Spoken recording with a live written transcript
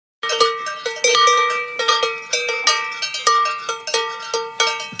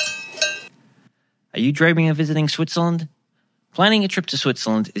Are you dreaming of visiting Switzerland? Planning a trip to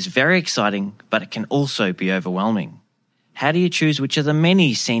Switzerland is very exciting, but it can also be overwhelming. How do you choose which of the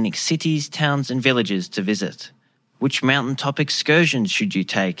many scenic cities, towns and villages to visit? Which mountaintop excursions should you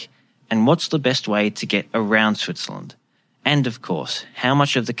take? And what's the best way to get around Switzerland? And of course, how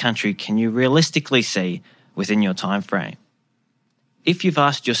much of the country can you realistically see within your time frame? If you've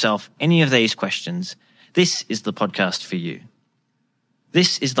asked yourself any of these questions, this is the podcast for you.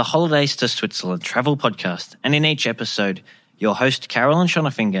 This is the Holidays to Switzerland travel podcast, and in each episode, your host Carolyn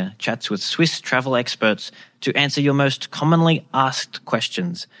Schonnerfinger chats with Swiss travel experts to answer your most commonly asked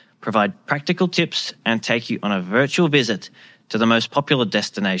questions, provide practical tips, and take you on a virtual visit to the most popular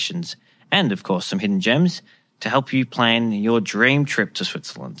destinations, and of course some hidden gems to help you plan your dream trip to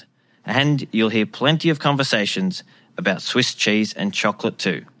Switzerland. And you'll hear plenty of conversations about Swiss cheese and chocolate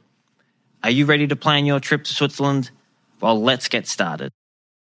too. Are you ready to plan your trip to Switzerland? Well, let's get started.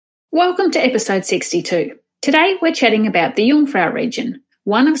 Welcome to episode 62. Today we're chatting about the Jungfrau region,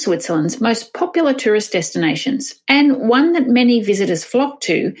 one of Switzerland's most popular tourist destinations, and one that many visitors flock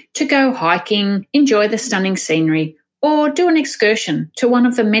to go hiking, enjoy the stunning scenery, or do an excursion to one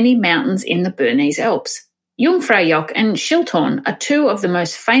of the many mountains in the Bernese Alps. Jungfraujoch and Schilthorn are two of the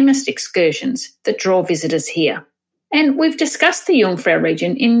most famous excursions that draw visitors here. And we've discussed the Jungfrau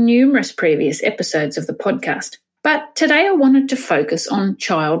region in numerous previous episodes of the podcast. But today I wanted to focus on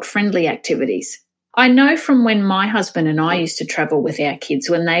child-friendly activities. I know from when my husband and I used to travel with our kids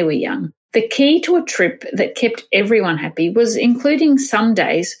when they were young, the key to a trip that kept everyone happy was including some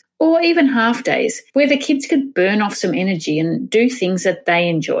days or even half days where the kids could burn off some energy and do things that they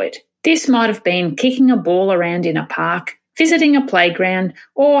enjoyed. This might have been kicking a ball around in a park, visiting a playground,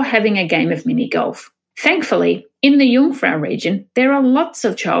 or having a game of mini golf. Thankfully, in the Jungfrau region, there are lots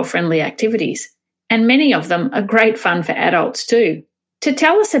of child-friendly activities, and many of them are great fun for adults too. To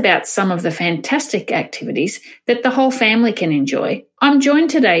tell us about some of the fantastic activities that the whole family can enjoy, I'm joined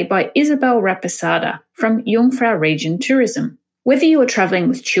today by Isabel Rapisada from Jungfrau Region Tourism. Whether you are travelling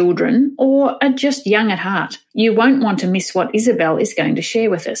with children or are just young at heart, you won't want to miss what Isabel is going to share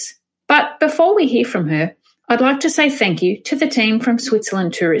with us. But before we hear from her, I'd like to say thank you to the team from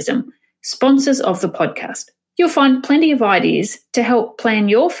Switzerland Tourism, sponsors of the podcast. You'll find plenty of ideas to help plan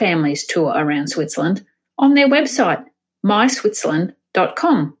your family's tour around Switzerland on their website,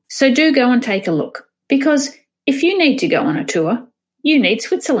 myswitzerland.com. So do go and take a look, because if you need to go on a tour, you need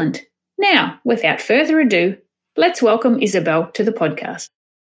Switzerland. Now, without further ado, let's welcome Isabel to the podcast.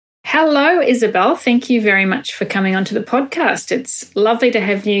 Hello, Isabel. Thank you very much for coming onto the podcast. It's lovely to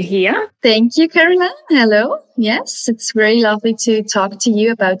have you here. Thank you, Caroline. Hello. Yes, it's very lovely to talk to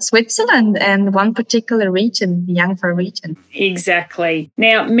you about Switzerland and one particular region, the Jungfrau region. Exactly.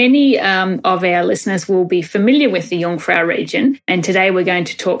 Now, many of our listeners will be familiar with the Jungfrau region, and today we're going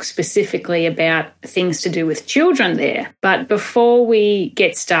to talk specifically about things to do with children there. But before we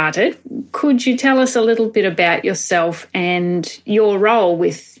get started, could you tell us a little bit about yourself and your role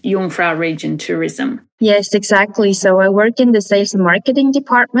with Jungfrau Region Tourism? Yes, exactly. So I work in the sales and marketing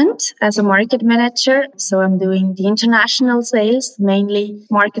department as a market manager. So I'm doing the international sales, mainly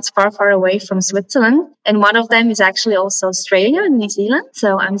markets far, far away from Switzerland. And one of them is actually also Australia and New Zealand.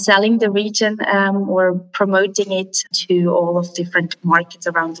 So I'm selling the region or promoting it to all of different markets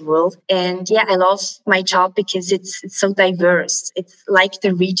around the world. And yeah, I love my job because it's so diverse. It's like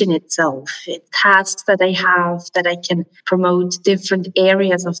the region itself. It's tasks that I have that I can promote different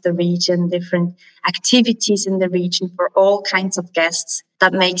areas of the region, different activities in the region for all kinds of guests.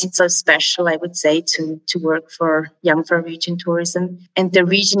 That makes it so special, I would say, to work for Jungfrau Region Tourism. And the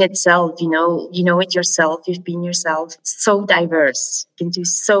region itself, you know it yourself, you've been yourself. It's so diverse. You can do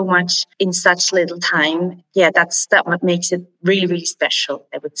so much in such little time. Yeah, that's what makes it really, really special,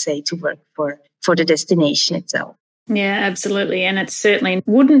 I would say, to work for the destination itself. Yeah, absolutely. And it certainly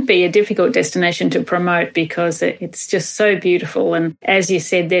wouldn't be a difficult destination to promote because it's just so beautiful. And as you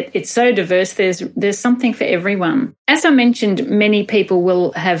said, that it's so diverse, there's something for everyone. As I mentioned, many people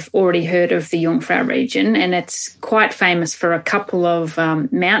will have already heard of the Jungfrau region, and it's quite famous for a couple of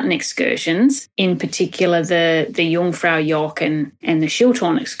mountain excursions, in particular the Jungfraujoch and the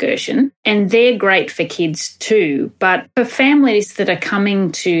Schilthorn excursion. And they're great for kids too. But for families that are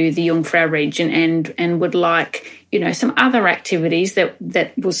coming to the Jungfrau region and would like some other activities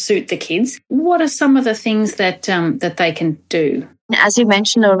that will suit the kids, what are some of the things that they can do? As you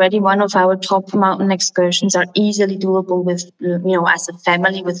mentioned already, one of our top mountain excursions are easily doable with, as a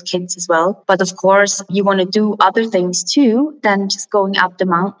family with kids as well. But of course, you want to do other things too than just going up the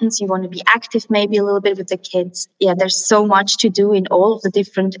mountains. You want to be active maybe a little bit with the kids. Yeah, there's so much to do in all of the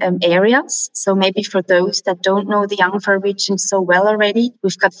different areas. So maybe for those that don't know the Jungfrau region so well already,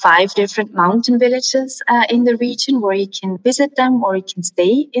 we've got 5 different mountain villages in the region where you can visit them or you can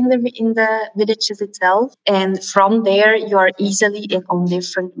stay in the villages itself. And from there, you are easily on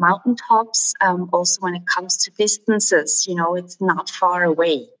different mountaintops. Also, when it comes to distances, it's not far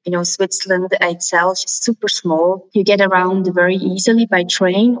away. Switzerland itself is super small. You get around very easily by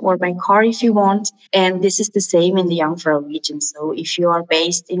train or by car if you want. And this is the same in the Jungfrau region. So if you are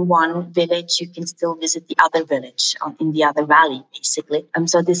based in one village, you can still visit the other village in the other valley, basically.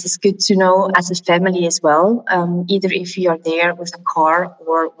 So this is good to know as a family as well. Either if you are there with a car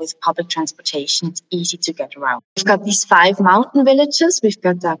or with public transportation, it's easy to get around. We've got these 5 mountain villages. We've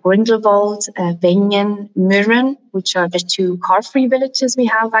got Grindelwald, Wengen, Mürren, which are the 2 car-free villages we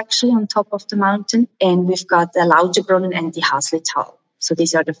have actually on top of the mountain. And we've got Lauterbrunnen and the Haslital. So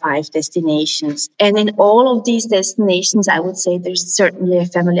these are the 5 destinations. And in all of these destinations, I would say there's certainly a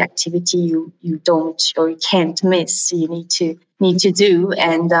family activity you don't or you can't miss. You need to do.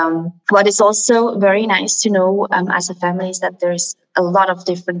 And what is also very nice to know as a family is that there's a lot of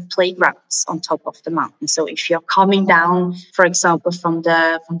different playgrounds on top of the mountain. So if you're coming down, for example, from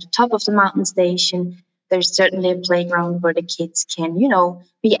the top of the mountain station, there's certainly a playground where the kids can,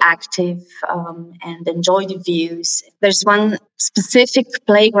 be active and enjoy the views. There's one specific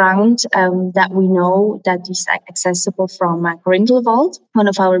playground that we know that is accessible from Grindelwald, one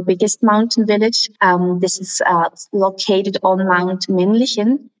of our biggest mountain village. This is located on Mount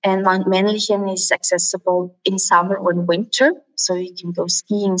Männlichen, and Mount Männlichen is accessible in summer or in winter. So you can go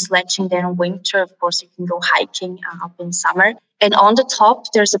skiing, sledging there in winter. Of course, you can go hiking up in summer. And on the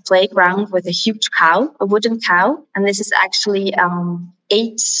top, there's a playground with a huge cow, a wooden cow. And this is actually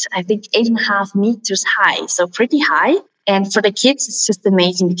 8.5 meters high. So pretty high. And for the kids, it's just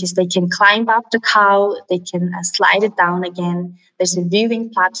amazing because they can climb up the cow, they can slide it down again. There's a viewing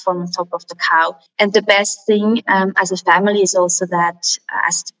platform on top of the cow. And the best thing as a family is also that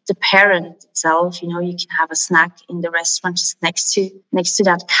as the parent itself, you can have a snack in the restaurant just next to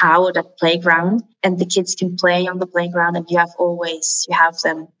that cow or that playground. And the kids can play on the playground and you have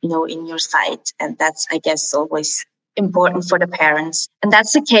them, in your sight. And that's, I guess, always important for the parents. And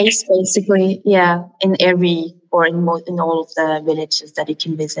that's the case basically, in every or in all of the villages that you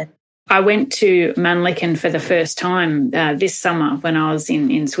can visit. I went to Männlichen for the first time this summer when I was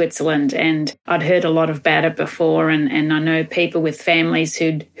in Switzerland, and I'd heard a lot about it before, and I know people with families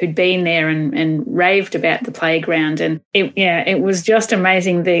who'd been there and raved about the playground, and it was just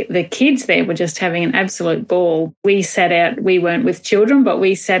amazing. The kids there were just having an absolute ball. We weren't with children, but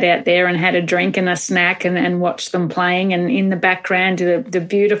we sat out there and had a drink and a snack and watched them playing, and in the background the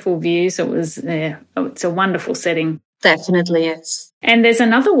beautiful views. It's a wonderful setting. Definitely is. And there's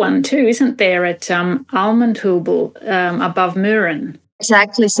another one too, isn't there, at Almenhübel above Mürren?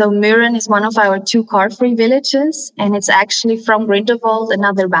 Exactly. So Mürren is one of our 2 car-free villages, and it's actually from Grindelwald,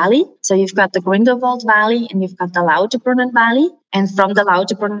 another valley. So you've got the Grindelwald Valley and you've got the Lauterbrunnen Valley. And from the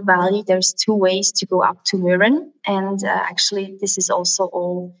Lauterbrunnen Valley, there's 2 ways to go up to Mürren. And actually, this is also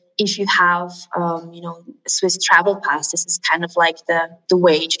all if you have, a Swiss travel pass. This is kind of like the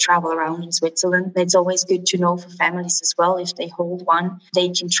way to travel around in Switzerland. It's always good to know for families as well. If they hold one, they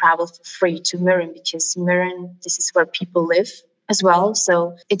can travel for free to Mürren, because Mürren, this is where people live as well.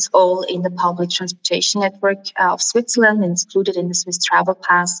 So it's all in the public transportation network of Switzerland and included in the Swiss travel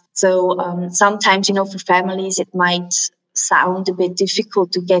pass. So sometimes, for families, it might sound a bit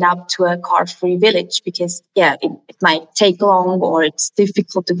difficult to get up to a car-free village because, it might take long or it's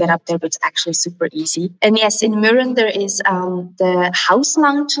difficult to get up there, but it's actually super easy. And yes, in Mürren, there is the house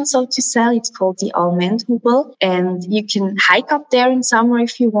mountain, so to say. It's called the Almenhübel, and you can hike up there in summer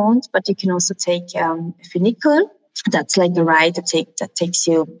if you want, but you can also take a funicular. That's like a ride that takes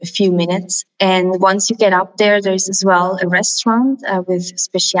you a few minutes. And once you get up there, there's as well a restaurant with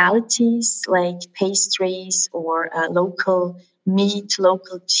specialities like pastries or local meat,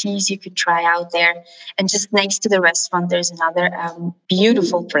 local cheese you could try out there. And just next to the restaurant, there's another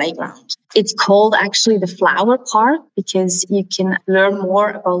beautiful playground. It's called actually the Flower Park because you can learn more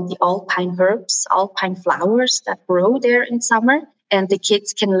about the alpine herbs, alpine flowers that grow there in summer. And the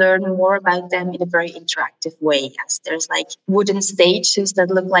kids can learn more about them in a very interactive way. As there's like wooden stages that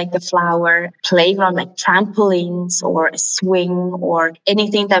look like a flower, playground like trampolines or a swing or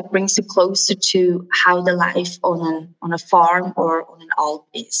anything that brings you closer to how the life on a farm or on an alp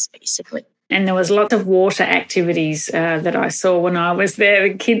is, basically. And there was lots of water activities that I saw when I was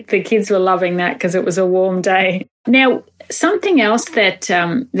there. The kids were loving that because it was a warm day. Now, something else that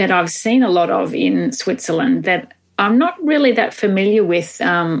I've seen a lot of in Switzerland that I'm not really that familiar with,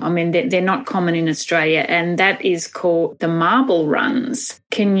 they're not common in Australia, and that is called the marble runs.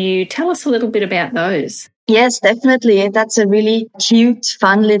 Can you tell us a little bit about those? Yes, definitely. That's a really cute,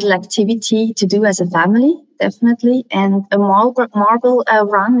 fun little activity to do as a family, definitely. And a marble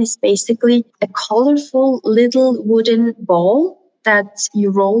run is basically a colorful little wooden ball that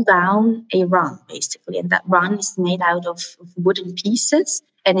you roll down a run, basically. And that run is made out of wooden pieces,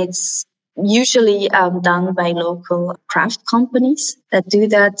 and it's usually done by local craft companies that do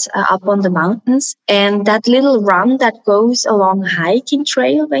that up on the mountains. And that little run that goes along a hiking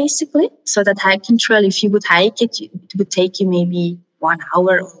trail, basically. So that hiking trail, if you would hike it, it would take you maybe 1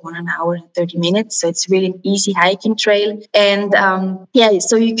 hour or 1 hour and 30 minutes. So it's really an easy hiking trail. And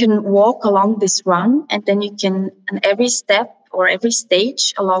so you can walk along this run, and then you can, on every step or every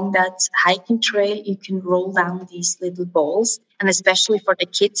stage along that hiking trail, you can roll down these little balls. And especially for the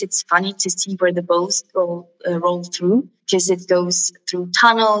kids, it's funny to see where the balls roll through, because it goes through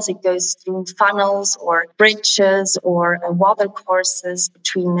tunnels, it goes through funnels or bridges or water courses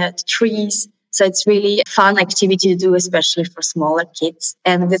between the trees. So it's really a fun activity to do, especially for smaller kids.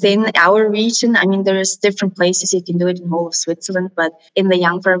 And within our region, there's different places you can do it in the whole of Switzerland, but in the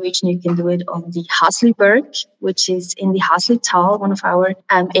Jungfrau region, you can do it on the Hasliberg, which is in the Haslital, one of our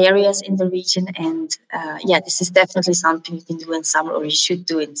areas in the region. And this is definitely something you can do in summer, or you should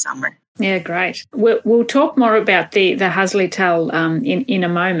do in summer. Yeah, great. We'll talk more about the Haslital in a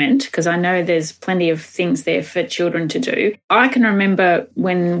moment, because I know there's plenty of things there for children to do. I can remember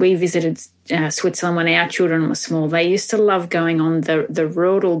when we visited Switzerland when our children were small, they used to love going on the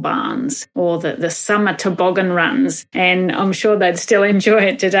Rodelbahns or the summer toboggan runs, and I'm sure they'd still enjoy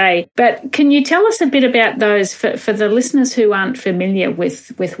it today. But can you tell us a bit about those for the listeners who aren't familiar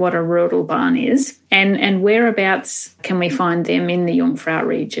with what a Rodelbahn is, and whereabouts can we find them in the Jungfrau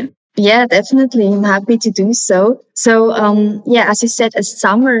region? Yeah, definitely. I'm happy to do so. So, as you said, a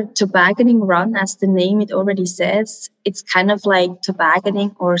summer tobogganing run, as the name it already says, it's kind of like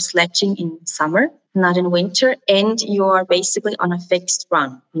tobogganing or sledging in summer, not in winter. And you are basically on a fixed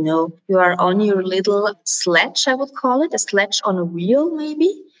run. You are on your little sledge, I would call it, a sledge on a wheel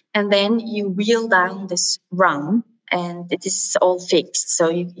maybe. And then you wheel down this run. And it is all fixed. So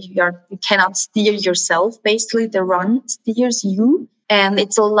you cannot steer yourself. Basically, the run steers you. And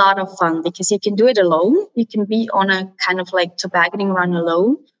it's a lot of fun because you can do it alone. You can be on a kind of like tobogganing run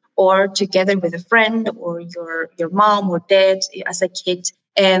alone, or together with a friend or your mom or dad as a kid.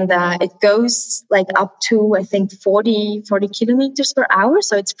 And it goes like up to, I think, 40 kilometers per hour.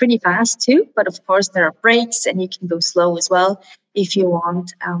 So it's pretty fast too. But of course, there are breaks and you can go slow as well if you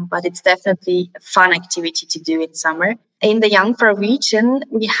want. But it's definitely a fun activity to do in summer. In the Jungfrau region,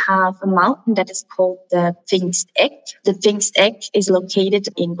 we have a mountain that is called the Pfingsteck. The Pfingsteck is located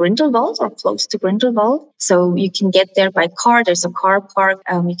in Grindelwald or close to Grindelwald. So you can get there by car. There's a car park.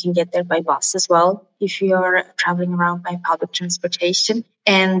 You can get there by bus as well if you are traveling around by public transportation.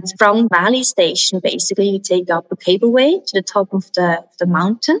 And from Valley Station, basically, you take up a cableway to the top of the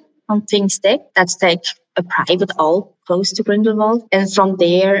mountain on Pfingsteck. That's like a private Alp close to Grindelwald. And from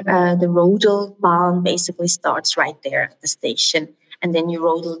there, the Rodelbahn basically starts right there at the station. And then you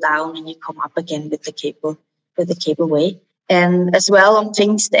rodel down and you come up again with the cableway. And as well on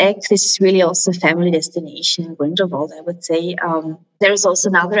Pfingsteck, this is really also a family destination in Grindelwald, I would say. There's also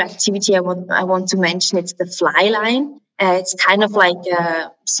another activity I want to mention. It's the fly line. It's kind of like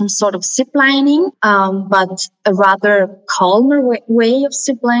some sort of zip lining, but a rather calmer way of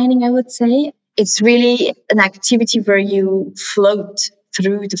zip lining, I would say. It's really an activity where you float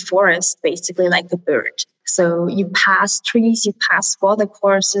through the forest, basically like a bird. So you pass trees, you pass water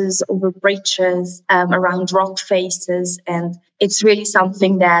courses, over bridges, around rock faces. And it's really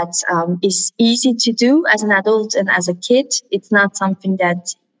something that is easy to do as an adult and as a kid. It's not something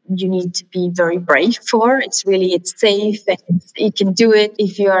that you need to be very brave for. It's safe. And you can do it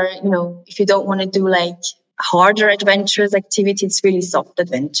if if you don't want to do like harder adventurous activity. It's really soft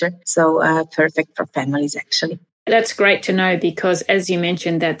adventure. So perfect for families, actually. That's great to know because, as you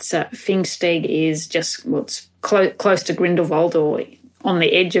mentioned, that's Pfingsteck is just it's close to Grindelwald or on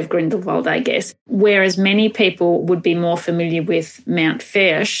the edge of Grindelwald, I guess, whereas many people would be more familiar with Mount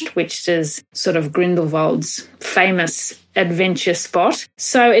Ferscht, which is sort of Grindelwald's famous adventure spot.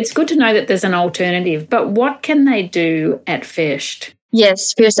 So it's good to know that there's an alternative. But what can they do at Ferscht?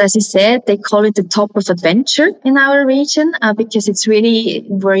 Yes, fierce, as you said, they call it the top of adventure in our region because it's really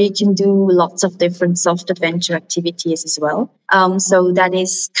where you can do lots of different soft adventure activities as well. So that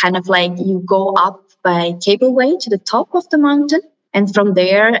is kind of like you go up by cableway to the top of the mountain. And from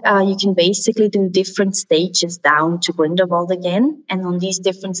there, you can basically do different stages down to Grindelwald again. And on these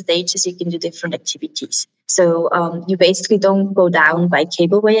different stages, you can do different activities. So you basically don't go down by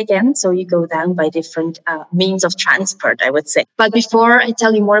cableway again. So you go down by different means of transport, I would say. But before I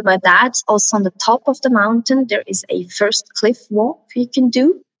tell you more about that, also on the top of the mountain, there is a first cliff walk you can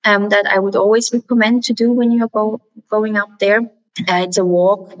do that I would always recommend to do when you're going up there. It's a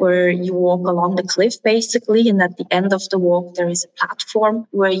walk where you walk along the cliff basically, and at the end of the walk there is a platform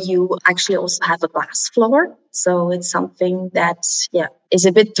where you actually also have a glass floor. So it's something that is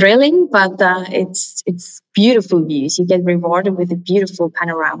a bit thrilling, but it's beautiful views. You get rewarded with a beautiful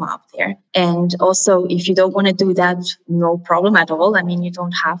panorama up there. And also, if you don't want to do that, no problem at all. I mean, you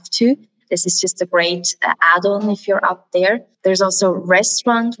don't have to. This is just a great add-on if you're up there. There's also a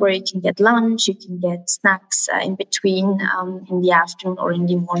restaurant where you can get lunch, you can get snacks in between in the afternoon or in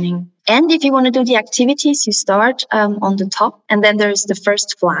the morning. And if you want to do the activities, you start on the top. And then there's the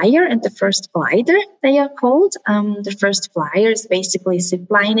first flyer and the first glider, they are called. The first flyer is basically zip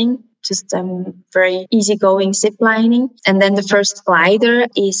lining, just very easygoing zip lining. And then the first glider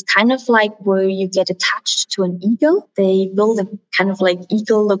is kind of like where you get attached to an eagle. They build a kind of like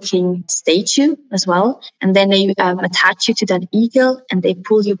eagle-looking statue as well. And then they attach you to that eagle and they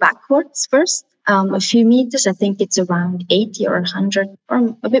pull you backwards first. A few meters, I think it's around 80 or 100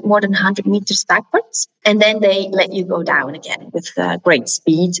 or a bit more than 100 meters backwards. And then they let you go down again with great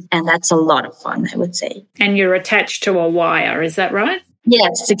speed. And that's a lot of fun, I would say. And you're attached to a wire, is that right?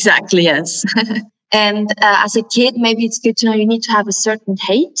 Yes, exactly, yes. And as a kid, maybe it's good to know you need to have a certain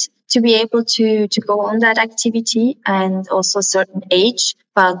height to be able to go on that activity and also a certain age.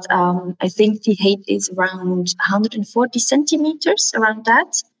 But I think the height is around 140 centimeters, around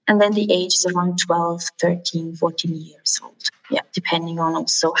that. And then the age is around 12, 13, 14 years old. Yeah, depending on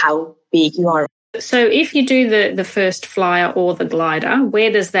also how big you are. So if you do the first flyer or the glider,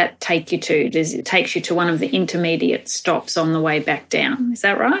 where does that take you to? It takes you to one of the intermediate stops on the way back down. Is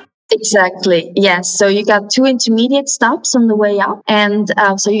that right? Exactly. Yes. So you got 2 intermediate stops on the way up. And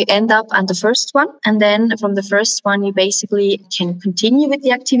so you end up on the first one. And then from the first one, you basically can continue with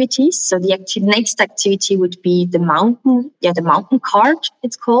the activities. So the next activity would be the mountain cart,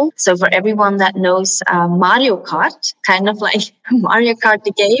 it's called. So for everyone that knows Mario Kart, kind of like Mario Kart,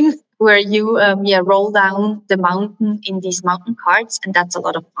 the game, where you roll down the mountain in these mountain carts, and that's a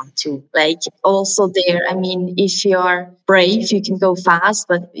lot of fun too. Like also there, I mean, if you're brave, you can go fast,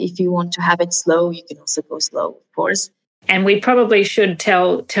 but if you want to have it slow, you can also go slow, of course. And we probably should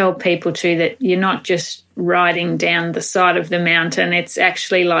tell people too that you're not just riding down the side of the mountain. It's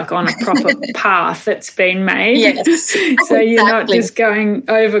actually like on a proper path that's been made. Yes, so you're not just going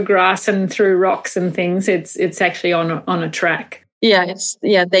over grass and through rocks and things. It's actually on a track.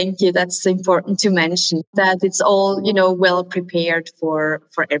 Thank you. That's important to mention that it's all, well prepared for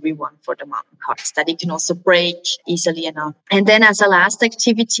everyone, for the mountain carts, that you can also brake easily enough. And then as a last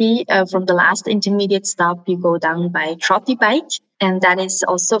activity from the last intermediate stop, you go down by trotty bike. And that is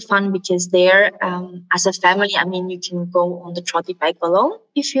also fun because there, as a family, I mean, you can go on the trotty bike alone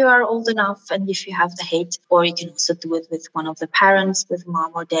if you are old enough and if you have the height, or you can also do it with one of the parents, with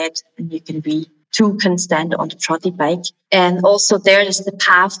mom or dad, and you can two can stand on the trotty bike. And also there is the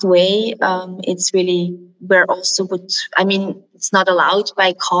pathway. It's really where also it's not allowed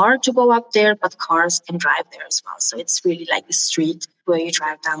by car to go up there, but cars can drive there as well. So it's really like a street where you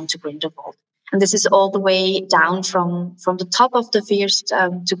drive down to Grindelwald. And this is all the way down from the top of the Vierst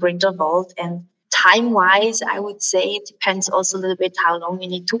to Grindelwald. And time-wise, I would say it depends also a little bit how long you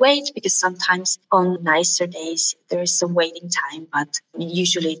need to wait, because sometimes on nicer days there is some waiting time, but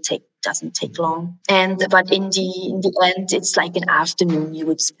usually it doesn't take long. But in the end, it's like an afternoon you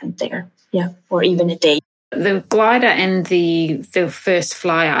would spend there, or even a day. The glider and the first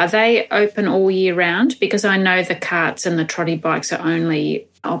flyer, are they open all year round? Because I know the carts and the trotty bikes are only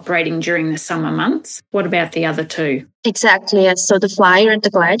operating during the summer months. What about the other two? Exactly, yes. So the flyer and the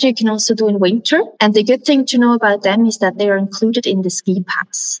glider you can also do in winter. And the good thing to know about them is that they are included in the ski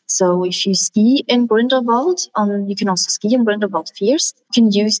pass. So if you ski in Grindelwald, you can also ski in Grindelwald Vierst. You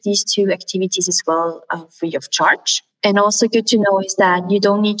can use these two activities as well free of charge. And also good to know is that you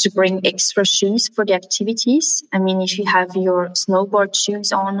don't need to bring extra shoes for the activities. I mean, if you have your snowboard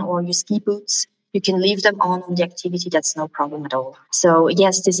shoes on or your ski boots, you can leave them on the activity. That's no problem at all. So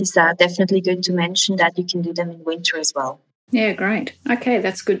yes, this is definitely good to mention that you can do them in winter as well. Yeah, great. Okay,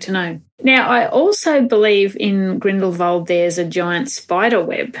 that's good to know. Now, I also believe in Grindelwald there's a giant spider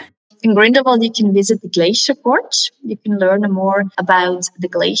web. In Grindelwald, you can visit the glacier gorge. You can learn more about the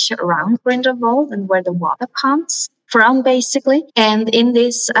glacier around Grindelwald and where the water comes from, basically. And in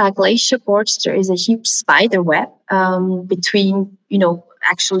this glacier gorge, there is a huge spider web between,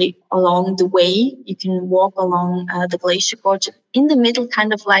 actually along the way. You can walk along the glacier gorge. In the middle,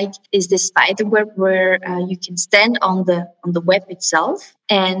 kind of like, is this spider web where you can stand on the web itself.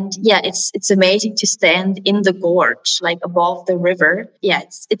 And yeah, it's amazing to stand in the gorge, like above the river. Yeah,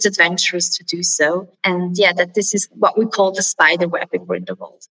 it's adventurous to do so. And yeah, this is what we call the spider web in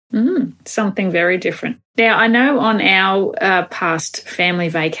Grindelwald. Something very different. Now, I know on our past family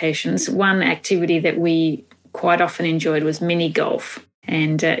vacations, one activity that we quite often enjoyed was mini golf.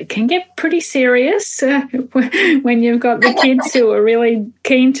 And it can get pretty serious when you've got the kids who are really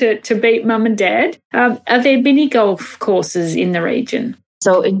keen to beat mum and dad. Are there mini golf courses in the region?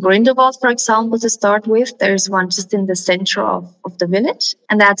 So in Grindelwald, for example, to start with, there's one just in the center of the village,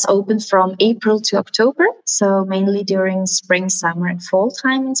 and that's open from April to October. So mainly during spring, summer, and fall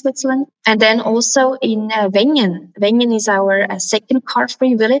time in Switzerland. And then also in Wengen. Wengen is our second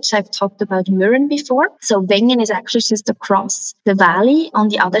car-free village. I've talked about Mürren before. So Wengen is actually just across the valley on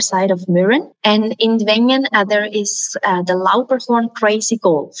the other side of Mürren. And in Wengen, there is the Lauberhorn Crazy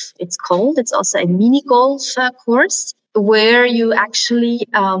Golf. It's called. It's also a mini golf course, where you actually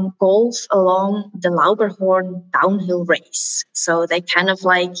golf along the Lauberhorn downhill race. So they kind of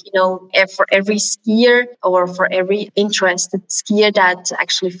like, for every skier or for every interested skier that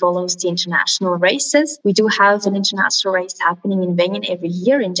actually follows the international races, we do have an international race happening in Wengen every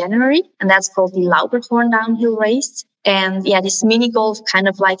year in January, and that's called the Lauberhorn downhill race. And yeah, this mini golf kind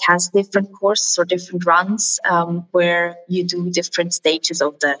of like has different courses or different runs where you do different stages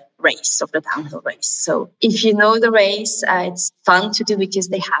of the race, of the downhill race. So if you know the race, it's fun to do because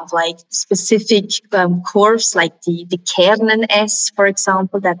they have like specific curves, like the Kernen S, for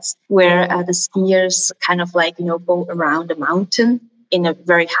example. That's where the skiers kind of like, go around a mountain in a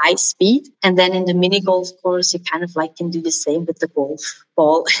very high speed. And then in the mini golf course, you kind of like can do the same with the golf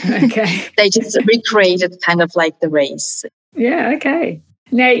ball. Okay. They just recreated kind of like the race. Yeah, okay.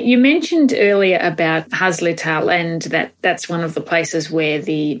 Now, you mentioned earlier about Hasleytal, and that's one of the places where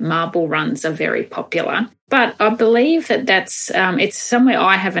the marble runs are very popular. But I believe that's it's somewhere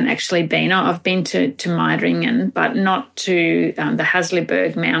I haven't actually been. I've been to Meidringen, but not to the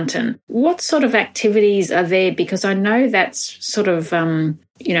Hasliberg mountain. What sort of activities are there? Because I know that's sort of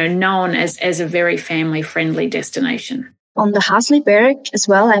known as a very family-friendly destination. On the Hasliberg as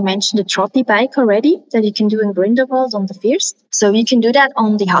well, I mentioned the trotty bike already that you can do in Grindelwald on the Fürst. So you can do that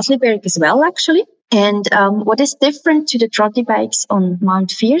on the Hasliberg as well, actually. And what is different to the trotty bikes on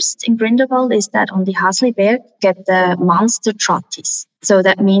Mount Fürst in Grindelwald is that on the Hasliberg, you get the monster trotties. So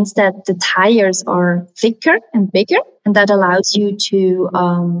that means that the tires are thicker and bigger, and that allows you to,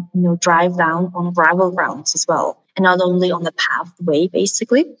 drive down on gravel rounds as well, and not only on the pathway,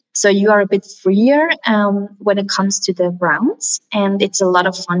 basically. So you are a bit freer when it comes to the rounds, and it's a lot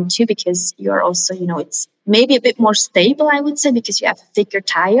of fun too because you're also, it's maybe a bit more stable, I would say, because you have a thicker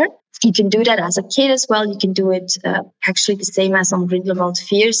tire. You can do that as a kid as well. You can do it actually the same as on Grindelwald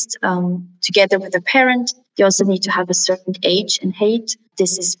Fürst together with a parent. You also need to have a certain age and height.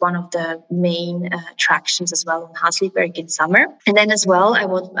 This is one of the main attractions as well on Hasliberg in summer. And then as well, I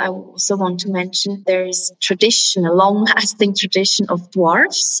also want to mention there is a long-lasting tradition of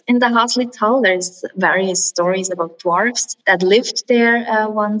dwarfs in the Haslital. There's various stories about dwarfs that lived there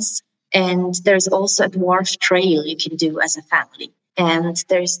once. And there's also a dwarf trail you can do as a family. And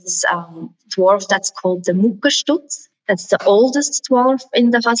there's this dwarf that's called the Muckerstutz. That's the oldest dwarf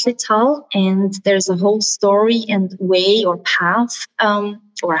in the Haslital. And there's a whole story and way or path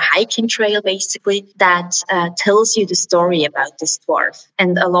or a hiking trail, basically, that tells you the story about this dwarf.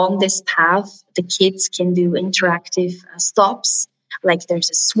 And along this path, the kids can do interactive stops, like there's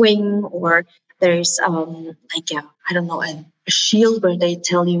a swing or there's a shield where they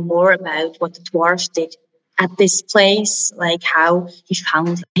tell you more about what the dwarf did at this place, like how he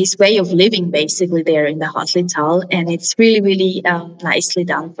found his way of living basically there in the Haslital. And it's really, really nicely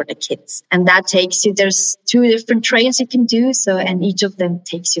done for the kids. And that takes you, there's 2 different trails you can do. So, and each of them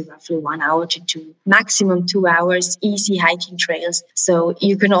takes you roughly 1 hour to maximum 2 hours, easy hiking trails. So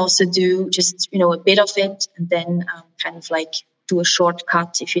you can also do just, a bit of it and then kind of like do a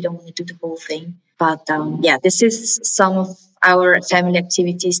shortcut if you don't want to do the whole thing. But this is some of our family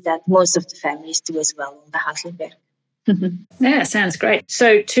activities that most of the families do as well on the Hasliberg. Yeah, sounds great.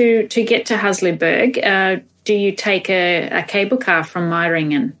 So to get to Hasliberg, do you take a cable car from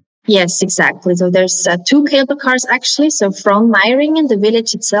Meidringen? Yes, exactly. So there's two cable cars actually. So from Meiringen, the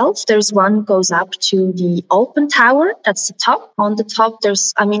village itself, there's one goes up to the Alpen Tower. That's the top. On the top,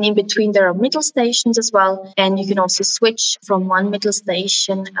 in between there are middle stations as well. And you can also switch from one middle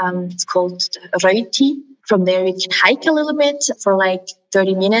station. It's called Reuti. From there, you can hike a little bit for like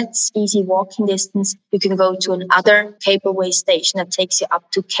 30 minutes, easy walking distance. You can go to another cableway station that takes you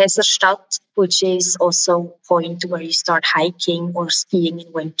up to Kaiserstadt, which is also a point where you start hiking or skiing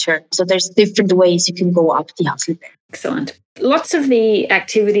in winter. So there's different ways you can go up the Hasliberg. Excellent. Lots of the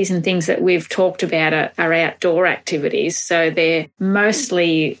activities and things that we've talked about are outdoor activities, so they're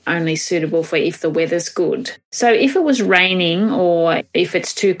mostly only suitable for if the weather's good. So if it was raining or if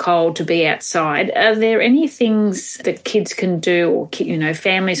it's too cold to be outside, are there any things that kids can do or,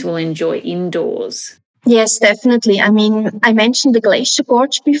 families will enjoy indoors? Yes, definitely. I mentioned the Glacier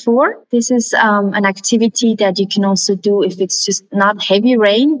Gorge before. This is an activity that you can also do if it's just not heavy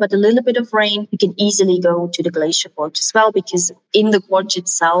rain, but a little bit of rain. You can easily go to the Glacier Gorge as well, because in the gorge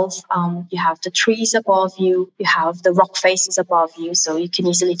itself, you have the trees above you, you have the rock faces above you, so you can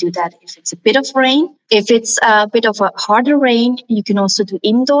easily do that if it's a bit of rain. If it's a bit of a harder rain, you can also do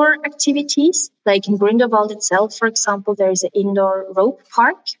indoor activities. Like in Grindelwald itself, for example, there is an indoor rope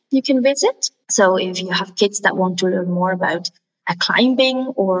park you can visit. So if you have kids that want to learn more about climbing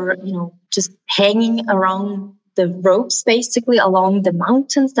or, just hanging around the ropes basically along the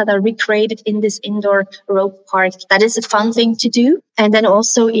mountains that are recreated in this indoor rope park, that is a fun thing to do. And then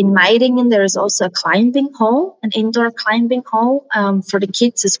also in Meiringen, there is also a climbing hall, an indoor climbing hall for the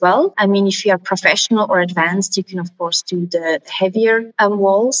kids as well. If you are professional or advanced, you can of course do the heavier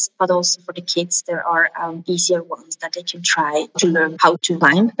walls, but also for the kids, there are easier ones that they can try to learn how to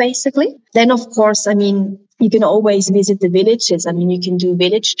climb basically. Then of course, you can always visit the villages. You can do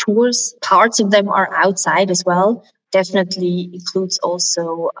village tours. Parts of them are outside as well. Definitely includes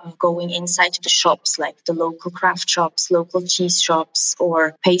also going inside to the shops, like the local craft shops, local cheese shops,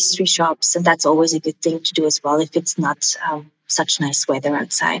 or pastry shops. And that's always a good thing to do as well if it's not such nice weather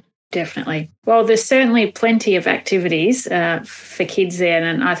outside. Definitely. Well, there's certainly plenty of activities for kids there,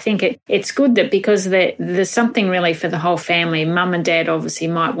 and I think it's good that because there's something really for the whole family. Mum and Dad obviously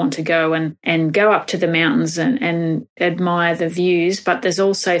might want to go and go up to the mountains and admire the views, but there's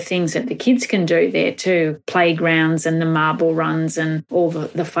also things that the kids can do there too, playgrounds and the marble runs and all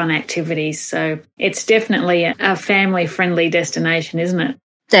the fun activities. So it's definitely a family-friendly destination, isn't it?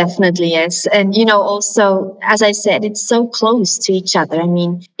 Definitely, yes. And, also, as I said, it's so close to each other.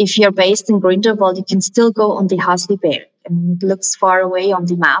 If you're based in Grindelwald, you can still go on the Hasliberg. It looks far away on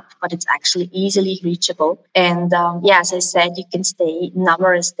the map, but it's actually easily reachable. And, as I said, you can stay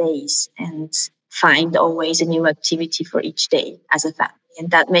numerous days and find always a new activity for each day as a family.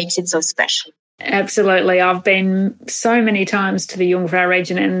 And that makes it so special. Absolutely. I've been so many times to the Jungfrau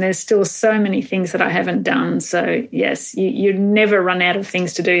region and there's still so many things that I haven't done. So, yes, you never run out of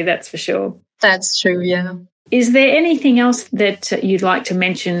things to do, that's for sure. That's true, yeah. Is there anything else that you'd like to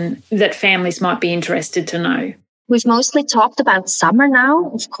mention that families might be interested to know? We've mostly talked about summer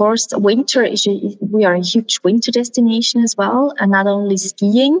now. Of course, winter we are a huge winter destination as well. And not only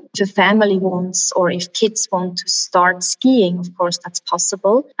skiing, if a family wants or if kids want to start skiing, of course, that's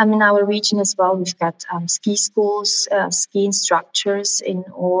possible. In our region as well, we've got ski schools, ski instructors in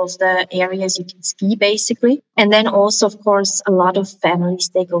all of the areas you can ski basically. And then also, of course, a lot of families,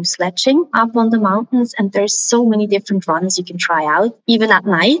 they go sledging up on the mountains and there's so many different runs you can try out, even at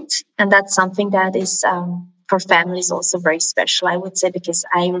night. And that's something that is for families also very special, I would say, because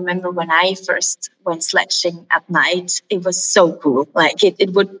I remember when I first went sledging at night, it was so cool. Like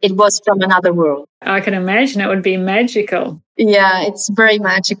it was from another world. I can imagine it would be magical. Yeah, it's very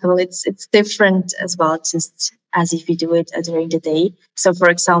magical. It's different as well, just as if you do it during the day. So, for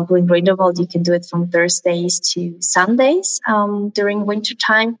example, in Grindelwald, you can do it from Thursdays to Sundays during winter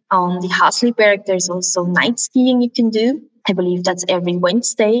time. On the Hasliberg, there's also night skiing you can do. I believe that's every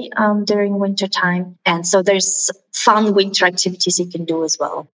Wednesday during winter time. And so there's fun winter activities you can do as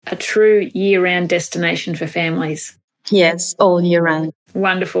well. A true year-round destination for families. Yes, all year round.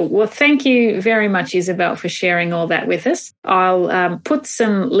 Wonderful. Well, thank you very much, Isabel, for sharing all that with us. I'll put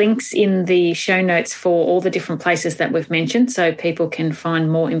some links in the show notes for all the different places that we've mentioned so people can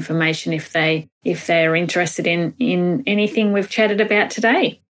find more information if they're interested in anything we've chatted about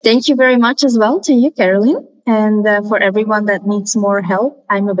today. Thank you very much as well to you, Caroline. And for everyone that needs more help,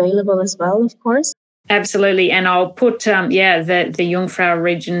 I'm available as well, of course. Absolutely. And I'll put, the Jungfrau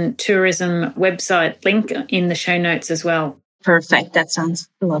Region Tourism website link in the show notes as well. Perfect. That sounds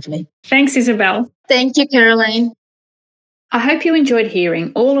lovely. Thanks, Isabel. Thank you, Caroline. I hope you enjoyed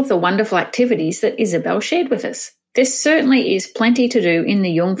hearing all of the wonderful activities that Isabel shared with us. There certainly is plenty to do in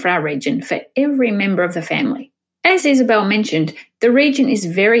the Jungfrau region for every member of the family. As Isabel mentioned, the region is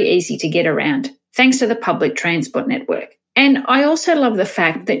very easy to get around, thanks to the public transport network. And I also love the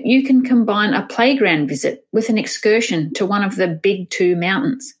fact that you can combine a playground visit with an excursion to one of the big two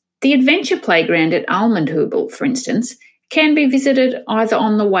mountains. The adventure playground at Almundhübel, for instance, can be visited either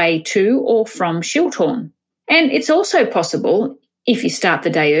on the way to or from Schilthorn. And it's also possible, if you start the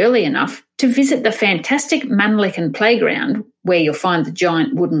day early enough, to visit the fantastic Mannlichen playground, where you'll find the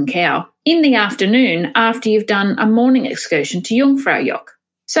giant wooden cow, in the afternoon after you've done a morning excursion to Jungfraujoch.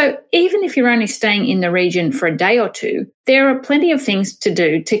 So even if you're only staying in the region for a day or two, there are plenty of things to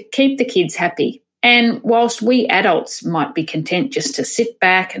do to keep the kids happy. And whilst we adults might be content just to sit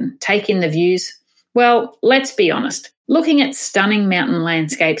back and take in the views, well, let's be honest, looking at stunning mountain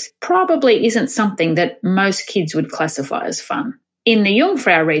landscapes probably isn't something that most kids would classify as fun. In the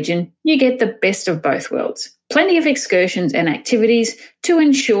Jungfrau region, you get the best of both worlds. Plenty of excursions and activities to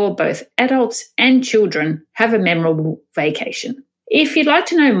ensure both adults and children have a memorable vacation. If you'd like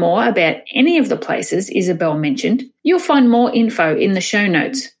to know more about any of the places Isabel mentioned, you'll find more info in the show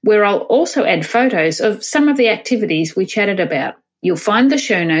notes, where I'll also add photos of some of the activities we chatted about. You'll find the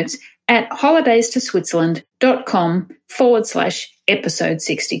show notes at holidaystoswitzerland.com/episode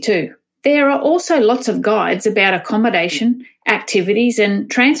 62. There are also lots of guides about accommodation, activities and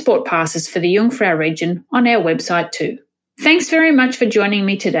transport passes for the Jungfrau region on our website too. Thanks very much for joining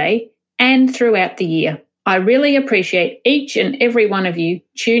me today and throughout the year. I really appreciate each and every one of you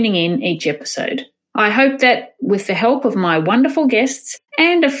tuning in each episode. I hope that with the help of my wonderful guests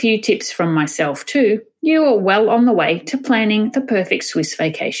and a few tips from myself too, you are well on the way to planning the perfect Swiss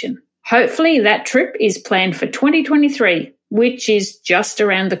vacation. Hopefully that trip is planned for 2023, which is just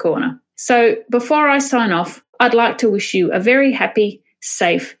around the corner. So before I sign off, I'd like to wish you a very happy,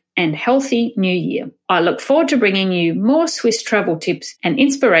 safe and healthy new year. I look forward to bringing you more Swiss travel tips and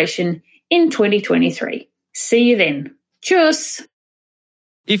inspiration in 2023. See you then. Tschüss!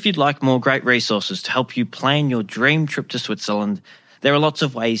 If you'd like more great resources to help you plan your dream trip to Switzerland, there are lots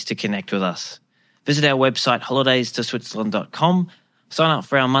of ways to connect with us. Visit our website holidaystoswitzerland.com, sign up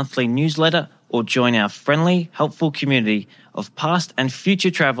for our monthly newsletter, or join our friendly, helpful community of past and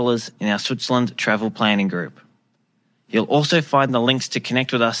future travellers in our Switzerland travel planning group. You'll also find the links to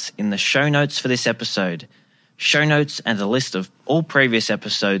connect with us in the show notes for this episode. Show notes and a list of all previous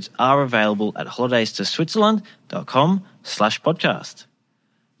episodes are available at holidaystoswitzerland.com/podcast.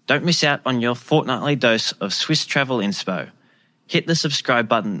 Don't miss out on your fortnightly dose of Swiss travel inspo. Hit the subscribe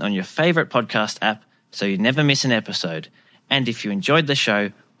button on your favourite podcast app so you never miss an episode. And if you enjoyed the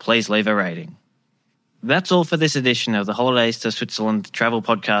show, please leave a rating. That's all for this edition of the Holidays to Switzerland Travel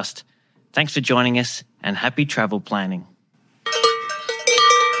Podcast. Thanks for joining us and happy travel planning.